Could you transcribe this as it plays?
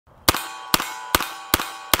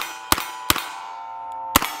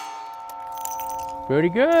Pretty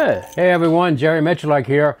good. Hey everyone, Jerry Miculek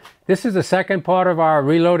here. This is the second part of our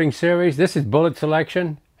reloading series. This is bullet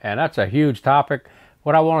selection, and that's a huge topic.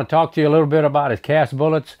 What I want to talk to you a little bit about is cast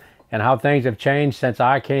bullets and how things have changed since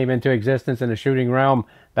I came into existence in the shooting realm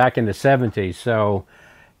back in the 70s. So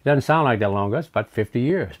it doesn't sound like that long ago. It's about 50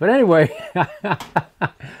 years. But anyway,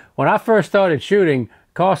 when I first started shooting,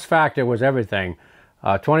 cost factor was everything.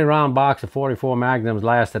 20 round box of 44 Magnums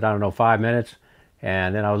lasted, I don't know, 5 minutes.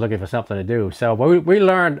 And then I was looking for something to do. So we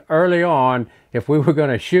learned early on, if we were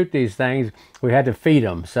going to shoot these things, we had to feed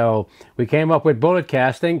them. So we came up with bullet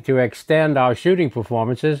casting to extend our shooting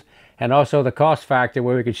performances, and also the cost factor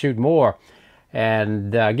where we could shoot more.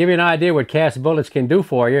 And give you an idea what cast bullets can do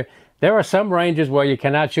for you. There are some ranges where you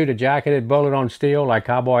cannot shoot a jacketed bullet on steel, like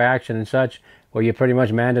cowboy action and such, where you're pretty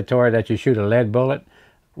much mandatory that you shoot a lead bullet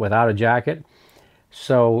without a jacket.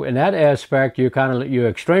 So in that aspect, you're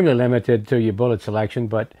extremely limited to your bullet selection.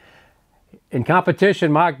 But in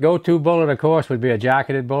competition, my go-to bullet, of course, would be a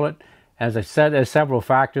jacketed bullet. As I said, there's several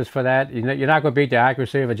factors for that. You're not going to beat the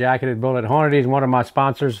accuracy of a jacketed bullet. Hornady is one of my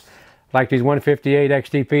sponsors. Like these 158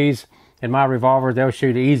 XTPs in my revolver, they'll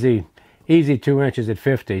shoot easy 2 inches at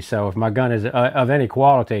 50. So if my gun is of any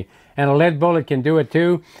quality, and a lead bullet can do it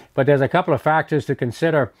too. But there's a couple of factors to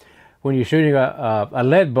consider when you're shooting a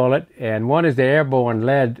lead bullet, and one is the airborne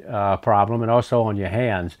lead problem, and also on your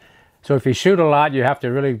hands. So if you shoot a lot, you have to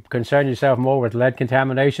really concern yourself more with lead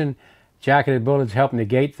contamination. Jacketed bullets help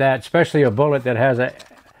negate that, especially a bullet that has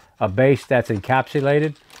a base that's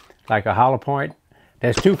encapsulated, like a hollow point.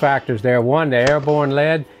 There's two factors there. One, the airborne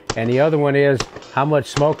lead, and the other one is how much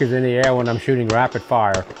smoke is in the air when I'm shooting rapid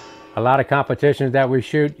fire. A lot of competitions that we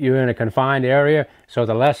shoot, you're in a confined area, so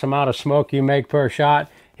the less amount of smoke you make per shot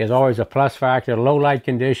is always a plus factor. Low light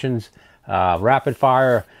conditions, rapid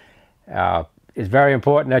fire, it's very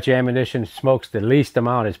important that your ammunition smokes the least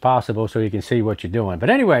amount as possible so you can see what you're doing. But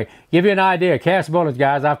anyway, give you an idea, cast bullets,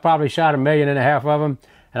 guys, I've probably shot 1.5 million of them,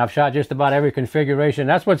 and I've shot just about every configuration.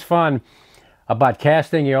 That's what's fun about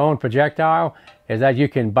casting your own projectile, is that you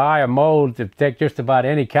can buy a mold to take just about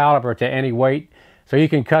any caliber to any weight. So you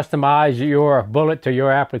can customize your bullet to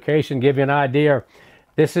your application. Give you an idea,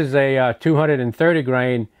 this is a 230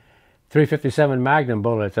 grain 357 Magnum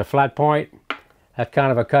bullet. It's a flat point. That's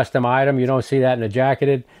kind of a custom item. You don't see that in a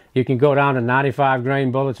jacketed. You can go down to 95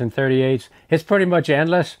 grain bullets and 38s. It's pretty much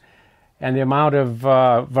endless. And the amount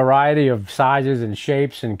of variety of sizes and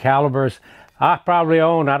shapes and calibers. I probably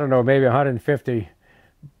own, I don't know, maybe 150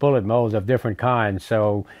 bullet molds of different kinds.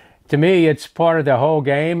 So to me, it's part of the whole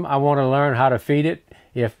game. I want to learn how to feed it.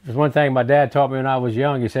 If there's one thing my dad taught me when I was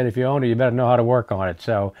young, he said, if you own it, you better know how to work on it.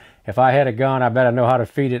 So if I had a gun, I better know how to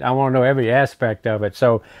feed it. I want to know every aspect of it.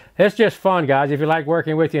 So it's just fun, guys. If you like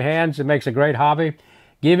working with your hands, it makes a great hobby.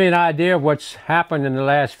 Give you an idea of what's happened in the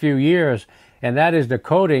last few years, and that is the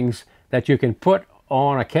coatings that you can put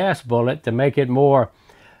on a cast bullet to make it more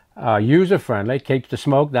user-friendly. Keeps the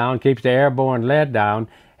smoke down, keeps the airborne lead down,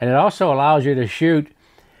 and it also allows you to shoot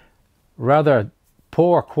rather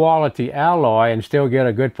poor quality alloy and still get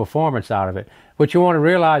a good performance out of it. What you want to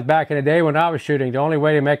realize, back in the day when I was shooting, the only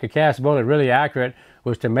way to make a cast bullet really accurate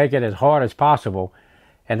was to make it as hard as possible,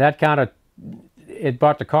 and that kind of, it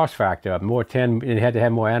brought the cost factor up. More tin, it had to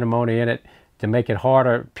have more antimony in it to make it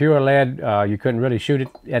harder. Pure lead, you couldn't really shoot it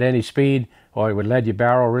at any speed, or it would lead your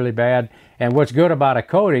barrel really bad. And what's good about a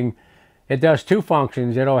coating, it does two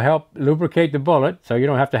functions. It'll help lubricate the bullet, so you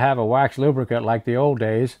don't have to have a wax lubricant like the old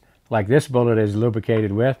days, like this bullet is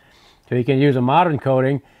lubricated with. So you can use a modern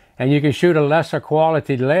coating, and you can shoot a lesser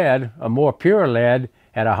quality lead, a more pure lead,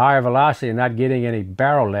 at a higher velocity and not getting any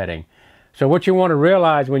barrel leading. So what you want to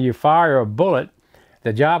realize when you fire a bullet,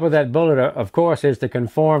 the job of that bullet, of course, is to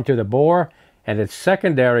conform to the bore, and its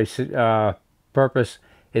secondary purpose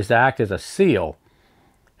is to act as a seal.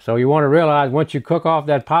 So you want to realize once you cook off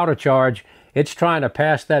that powder charge, it's trying to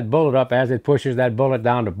pass that bullet up as it pushes that bullet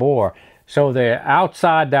down the bore. So the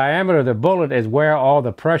outside diameter of the bullet is where all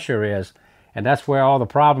the pressure is, and that's where all the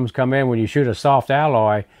problems come in when you shoot a soft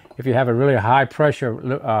alloy. If you have a really high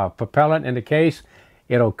pressure propellant in the case,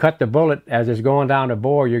 it'll cut the bullet as it's going down the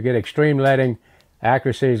bore. You get extreme leading,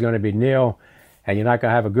 accuracy is going to be nil, and you're not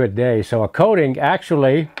going to have a good day. So a coating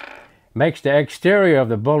actually makes the exterior of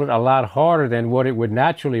the bullet a lot harder than what it would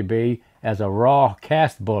naturally be as a raw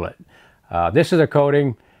cast bullet. This is a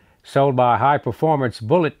coating sold by a high-performance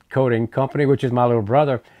bullet coating company, which is my little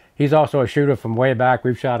brother. He's also a shooter from way back.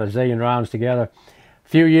 We've shot a zillion rounds together. A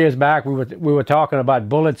few years back, we were talking about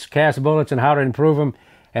bullets, cast bullets, and how to improve them.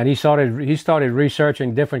 And he started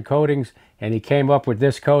researching different coatings, and he came up with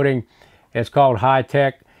this coating. It's called High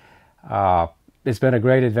Tech. It's been a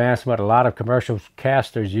great advancement. A lot of commercial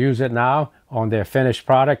casters use it now, on their finished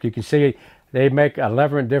product. You can see they make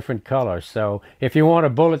 11 different colors. So if you want a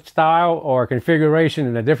bullet style or a configuration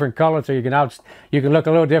in a different color so you can look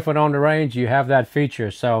a little different on the range, you have that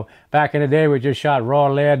feature. So back in the day we just shot raw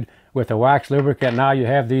lead with a wax lubricant. Now you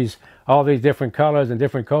have all these different colors and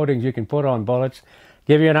different coatings you can put on bullets.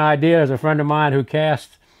 Give you an idea, there's a friend of mine who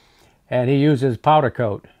casts and he uses powder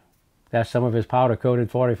coat. That's some of his powder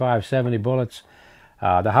coated 4570 bullets.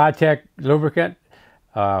 The high-tech lubricant,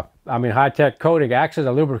 high-tech coating acts as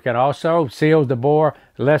a lubricant also, seals the bore,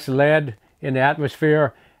 less lead in the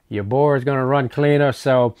atmosphere. Your bore is going to run cleaner.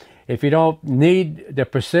 So if you don't need the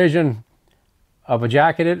precision of a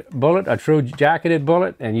jacketed bullet, a true jacketed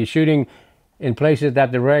bullet, and you're shooting in places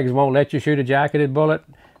that the regs won't let you shoot a jacketed bullet,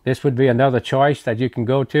 this would be another choice that you can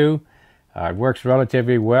go to. It works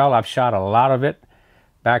relatively well. I've shot a lot of it.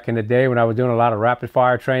 Back in the day when I was doing a lot of rapid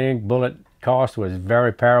fire training, bullet cost was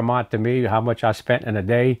very paramount to me, how much I spent in a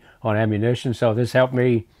day on ammunition. So this helped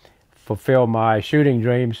me fulfill my shooting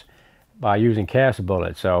dreams by using cast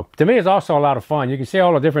bullets. So to me it's also a lot of fun. You can see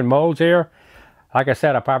all the different molds here. Like I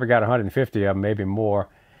said, I probably got 150 of them, maybe more.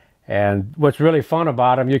 And what's really fun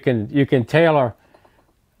about them, you can tailor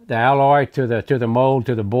the alloy to the mold,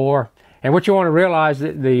 to the bore. And what you want to realize,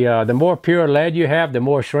 the more pure lead you have, the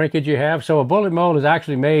more shrinkage you have. So a bullet mold is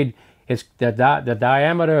actually made, the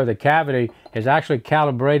diameter of the cavity is actually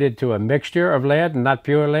calibrated to a mixture of lead and not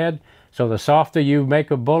pure lead. So the softer you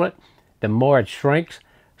make a bullet, the more it shrinks.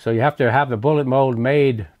 So you have to have the bullet mold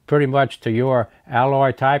made pretty much to your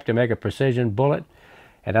alloy type to make a precision bullet.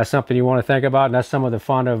 And that's something you want to think about, and that's some of the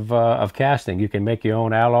fun of casting. You can make your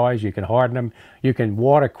own alloys, you can harden them, you can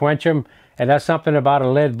water quench them, and that's something about a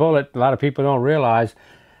lead bullet a lot of people don't realize.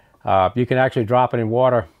 You can actually drop it in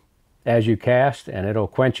water as you cast, and it'll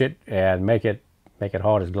quench it and make it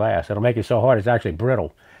hard as glass. It'll make it so hard it's actually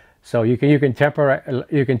brittle. So you can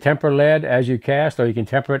temper lead as you cast, or you can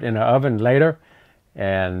temper it in an oven later,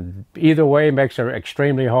 and either way makes an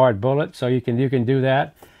extremely hard bullet. So you can do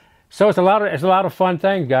that. So it's a lot of fun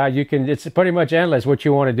things, guys. It's pretty much endless what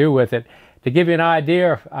you want to do with it. To give you an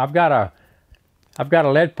idea, I've got a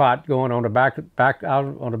lead pot going on the back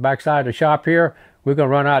on the back side of the shop here. We're gonna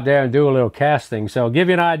run out there and do a little casting. So give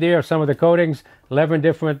you an idea of some of the coatings, 11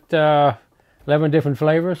 different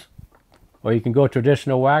flavors, or you can go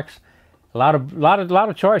traditional wax. A lot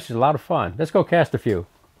of choices, a lot of fun. Let's go cast a few.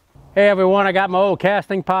 Hey everyone, I got my old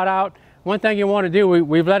casting pot out. One thing you want to do,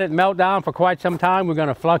 we've let it melt down for quite some time. We're going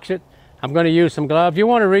to flux it. I'm going to use some gloves. You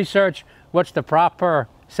want to research what's the proper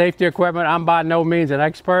safety equipment. I'm by no means an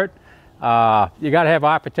expert. You got to have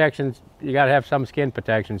eye protection. You got to have some skin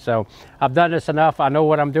protection. So I've done this enough. I know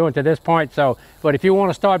what I'm doing to this point. But if you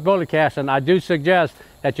want to start bullet casting, I do suggest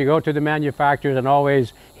that you go to the manufacturers and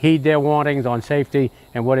always heed their warnings on safety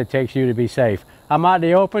and what it takes you to be safe. I'm out in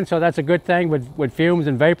the open, so that's a good thing with fumes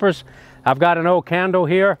and vapors. I've got an old candle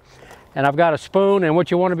here. And I've got a spoon, and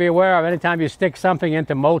what you want to be aware of, anytime you stick something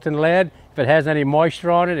into molten lead, if it has any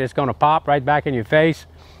moisture on it, it's going to pop right back in your face.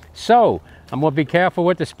 So I'm going to be careful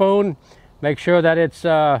with the spoon, make sure that it's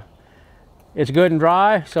good and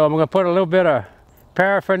dry. So I'm going to put a little bit of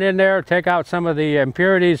paraffin in there, take out some of the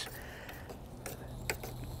impurities.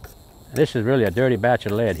 This is really a dirty batch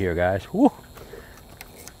of lead here, guys. Woo.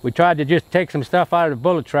 We tried to just take some stuff out of the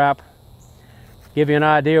bullet trap, give you an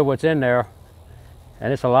idea of what's in there.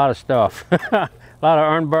 And it's a lot of stuff. A lot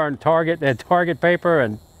of unburned target paper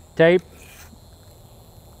and tape.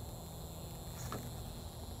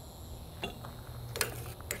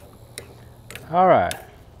 All right.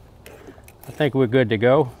 I think we're good to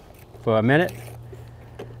go for a minute.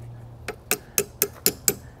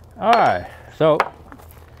 All right. So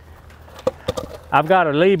I've got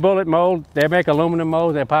a Lee bullet mold. They make aluminum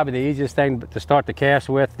molds. They're probably the easiest thing to start the cast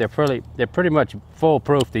with. They're pretty much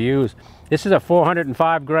foolproof to use. This is a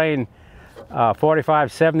 405 grain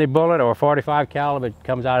 4570 bullet, or 45 caliber. It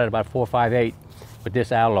comes out at about 458 with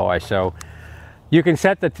this alloy. So you can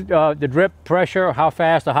set the drip pressure, how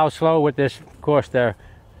fast or how slow with this. Of course, the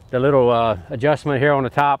little adjustment here on the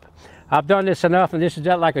top. I've done this enough, and this is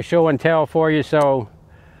just like a show and tell for you. So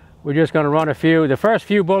we're just going to run a few. The first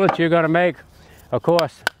few bullets you're going to make, of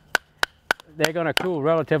course, they're going to cool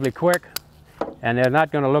relatively quick, and they're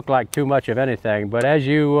not going to look like too much of anything. But as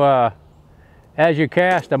you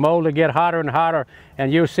cast, the mold will get hotter and hotter,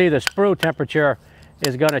 and you'll see the sprue temperature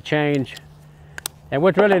is going to change. And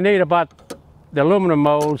what's really neat about the aluminum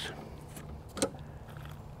molds,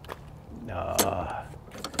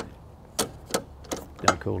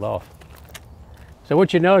 done cooled off. So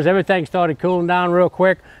what you notice, everything started cooling down real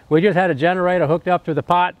quick. We just had a generator hooked up to the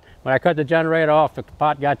pot. When I cut the generator off, the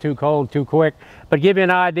pot got too cold too quick. But give you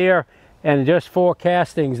an idea, and just 4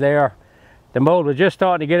 castings there, The mold was just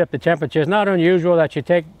starting to get up the temperature. It's not unusual that you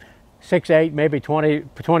take 6, 8, maybe 20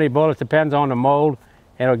 bullets, depends on the mold,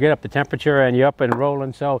 and it'll get up the temperature and you're up and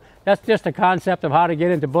rolling. So that's just a concept of how to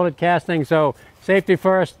get into bullet casting. So safety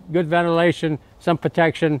first, good ventilation, some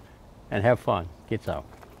protection, and have fun. Get some.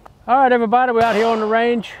 All right, everybody, we're out here on the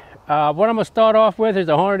range. What I'm gonna start off with is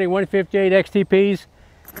the Hornady 158 XTPs.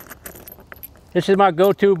 This is my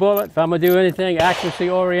go-to bullet if I'm gonna do anything accuracy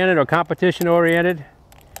oriented or competition oriented.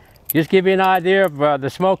 Just give you an idea of the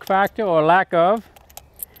smoke factor or lack of.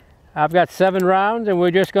 I've got 7 rounds and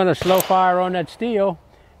we're just gonna slow fire on that steel.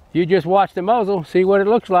 You just watch the muzzle, see what it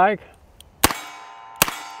looks like.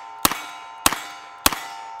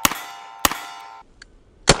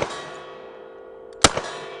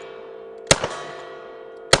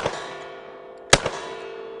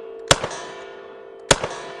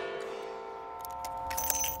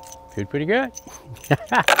 Shoot pretty good.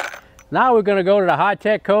 Now we're going to go to the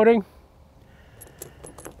high-tech coating.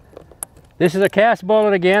 This is a cast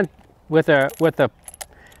bullet again with a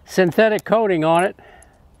synthetic coating on it.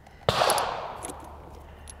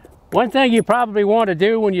 One thing you probably want to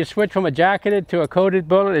do when you switch from a jacketed to a coated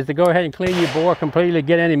bullet is to go ahead and clean your bore completely,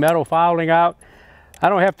 get any metal fouling out. I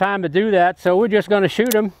don't have time to do that, so we're just going to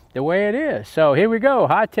shoot them the way it is. So here we go,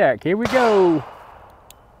 high-tech, here we go.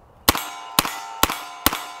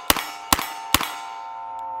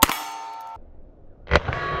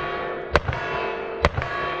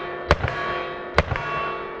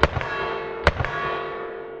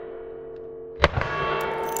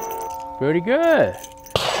 Pretty good.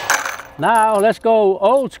 Now let's go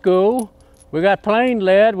old school. We got plain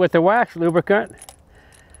lead with the wax lubricant.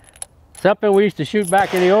 Something we used to shoot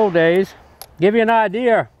back in the old days. Give you an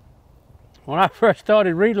idea, when I first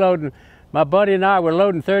started reloading, my buddy and I were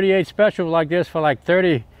loading 38 specials like this for like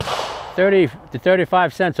 30 to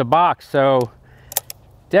 35 cents a box. So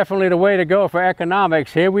definitely the way to go for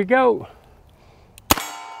economics. Here we go.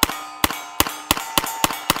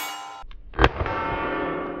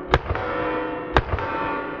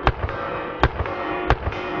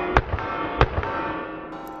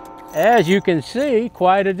 As you can see,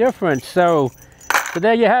 quite a difference. So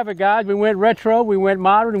there you have it, guys. We went retro, we went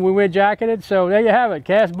modern, and we went jacketed. So there you have it.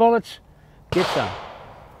 Cast bullets, get some.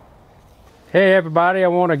 Hey everybody, I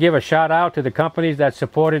want to give a shout out to the companies that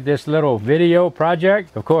supported this little video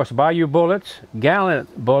project. Of course, Bayou Bullets,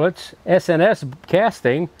 Gallant Bullets, SNS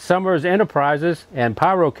Casting, Summers Enterprises, and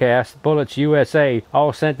Pyrocast Bullets USA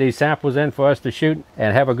all sent these samples in for us to shoot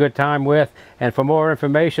and have a good time with. And for more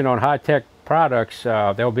information on high-tech products,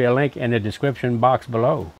 there will be a link in the description box below.